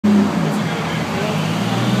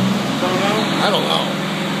I don't know.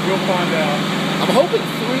 You'll find out. I'm hoping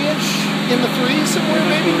 3-inch in the 3s somewhere,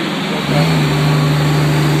 maybe. Okay.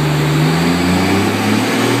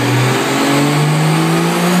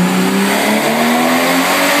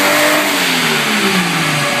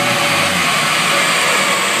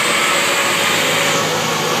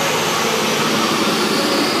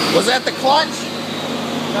 Was that the clutch?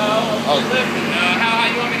 No. Oh. How high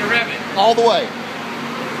you want me to rev it? All the way.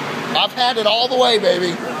 I've had it all the way,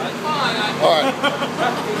 baby. That's fine. All right.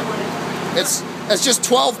 It's just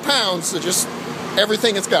 12 pounds, so just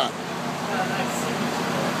everything it's got.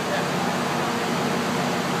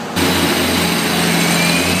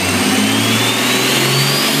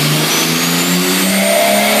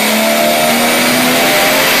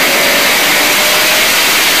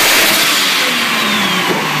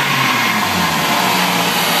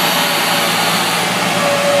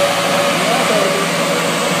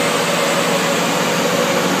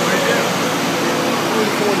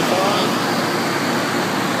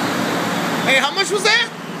 Hey, how much was that?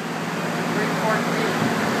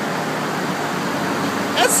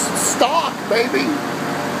 That's stock, baby.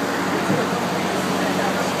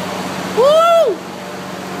 Woo!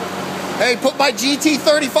 Hey, put my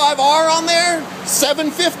GT35R on there.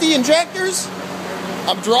 750 injectors.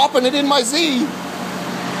 I'm dropping it in my Z.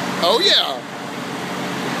 Oh yeah.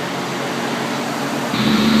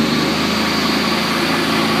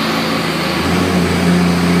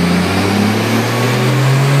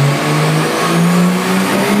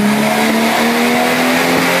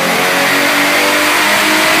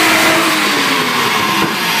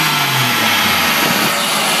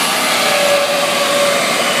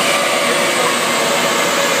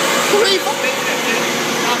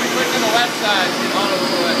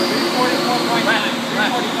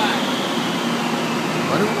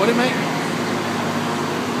 What did it make?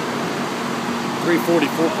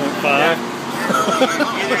 344.5. Yeah.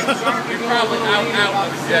 You're probably out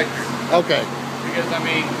with injectors. Okay. Because I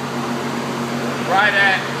mean, right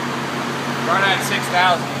at 6,000,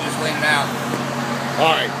 you just lean it out. All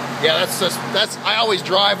right. Yeah, that's. I always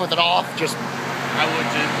drive with it off, just I would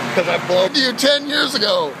just. because I blown you 10 years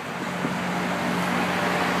ago.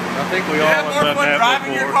 I think we all have have more done fun that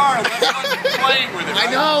driving before. your car and less fun playing with it.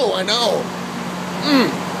 Right? I know.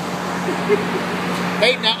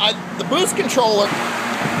 Hey, now the boost controller.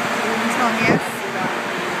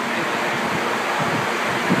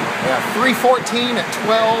 Yeah, 314 at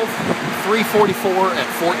 12, 344 at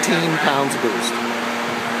 14 pounds of boost.